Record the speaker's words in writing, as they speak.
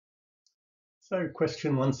So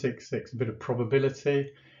question 166, a bit of probability,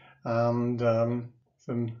 and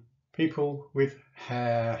some people with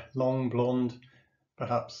hair, long blonde,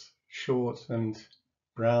 perhaps short and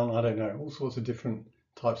brown, I don't know, all sorts of different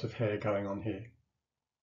types of hair going on here.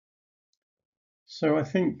 So I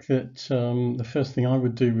think that the first thing I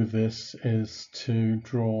would do with this is to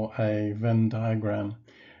draw a Venn diagram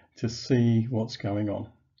to see what's going on.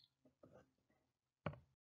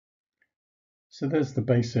 So there's the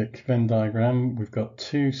basic Venn diagram. We've got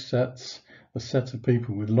two sets, the set of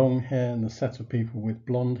people with long hair and the set of people with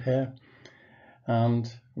blonde hair.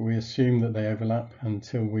 And we assume that they overlap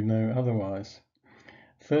until we know otherwise.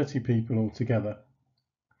 30 people altogether.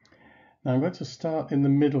 Now I'm going to start in the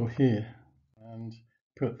middle here and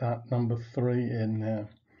put that number 3 in there.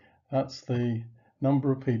 That's the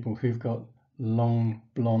number of people who've got long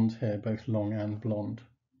blonde hair, both long and blonde.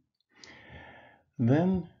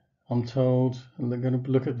 Then I'm told they're going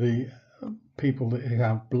to look at the people that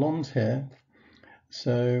have blonde hair.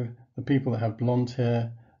 So the people that have blonde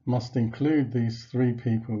hair must include these 3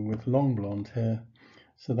 people with long blonde hair.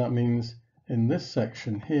 So that means in this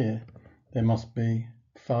section here, there must be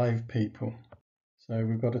 5 people. So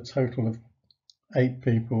we've got a total of 8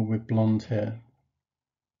 people with blonde hair.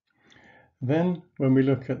 Then when we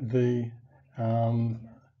look at the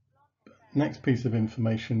next piece of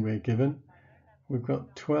information we're given, we've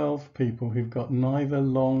got 12 people who've got neither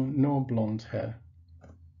long nor blonde hair.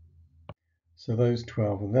 So those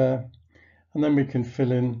 12 are there. And then we can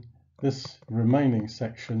fill in this remaining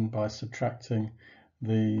section by subtracting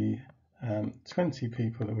the 20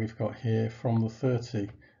 people that we've got here from the 30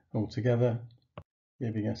 altogether,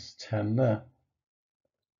 giving us 10 there.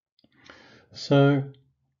 So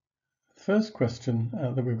first question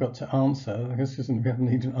that we've got to answer, I guess we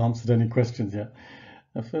haven't even answered any questions yet.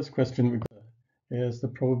 The first question we've got is the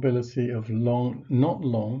probability of long, not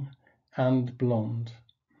long, and blonde.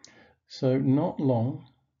 So not long,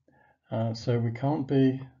 so we can't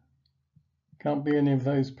be any of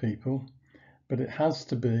those people, but it has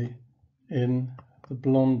to be in the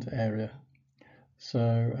blonde area.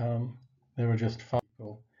 So there are just 5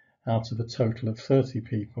 people out of a total of 30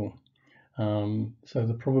 people. So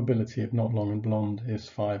the probability of not long and blonde is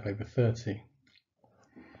 5 over 30.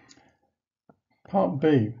 Part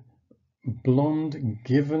B, blonde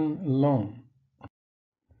given long.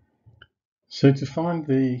 So to find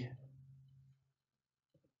the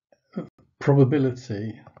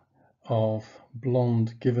probability of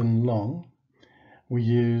blonde given long, we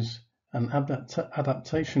use an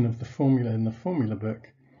adaptation of the formula in the formula book.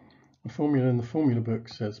 The formula in the formula book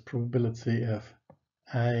says probability of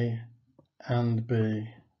A and B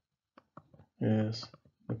is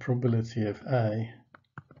the probability of A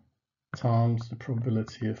times the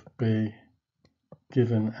probability of B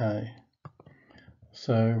given A.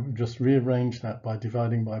 So just rearrange that by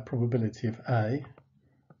dividing by probability of A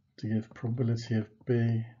to give probability of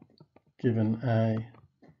B given A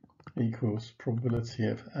equals probability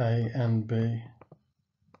of A and B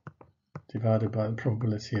divided by the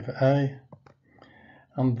probability of A.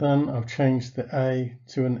 And then I've changed the A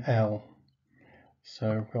to an L.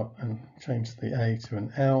 So I've got and changed the A to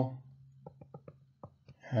an L,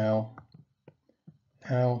 L,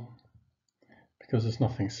 L, because there's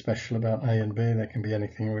nothing special about A and B, they can be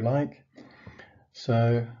anything we like.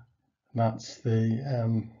 So that's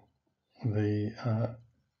the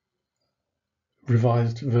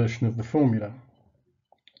revised version of the formula.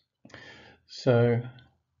 So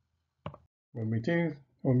when we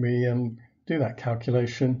do that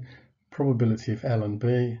calculation, probability of L and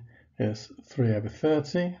B is 3 over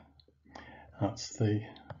 30. That's the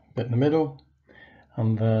bit in the middle.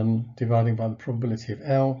 And then dividing by the probability of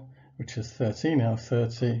L, which is 13 out of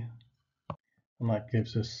 30. And that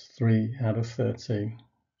gives us 3 out of 13.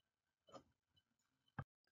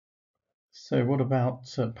 So what about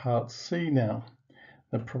part C now?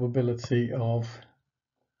 The probability of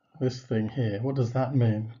this thing here. What does that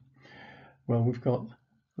mean? Well, we've got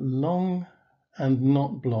long and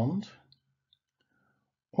not blonde,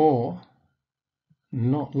 or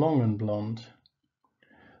not long and blonde.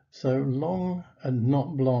 So long and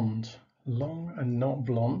not blonde. Long and not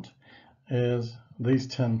blonde is these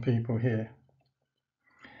 10 people here.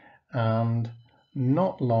 And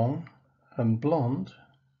not long and blonde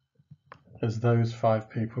is those 5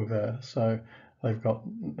 people there. So they've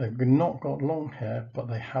not got long hair, but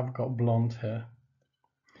they have got blonde hair.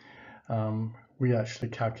 We actually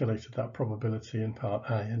calculated that probability in part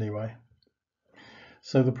A anyway.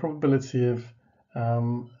 So the probability of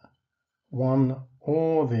one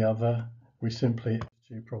or the other, we simply add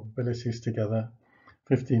 2 probabilities together,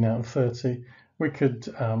 15 out of 30. We could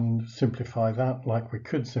simplify that, like we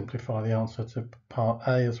could simplify the answer to part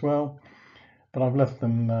A as well, but I've left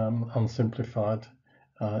them unsimplified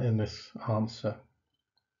in this answer.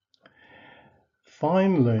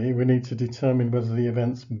 Finally, we need to determine whether the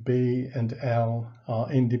events B and L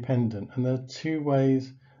are independent, and there are two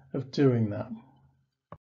ways of doing that.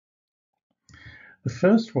 The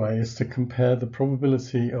first way is to compare the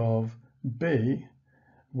probability of B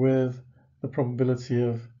with the probability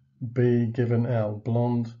of B given L,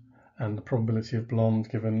 blonde, and the probability of blonde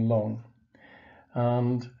given long.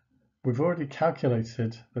 And we've already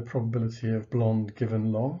calculated the probability of blonde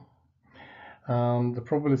given long, and the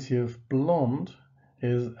probability of blonde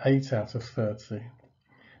is 8 out of 30.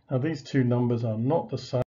 Now these two numbers are not the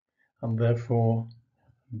same, and therefore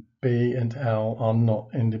B and L are not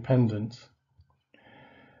independent.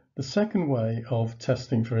 The second way of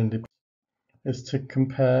testing for independence is to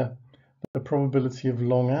compare the probability of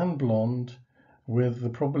long and blonde with the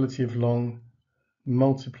probability of long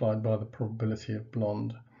multiplied by the probability of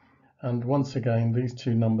blonde. And once again, these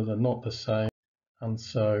two numbers are not the same, and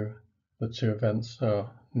so the two events are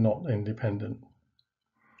not independent.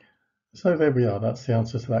 So there we are, that's the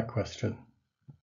answer to that question.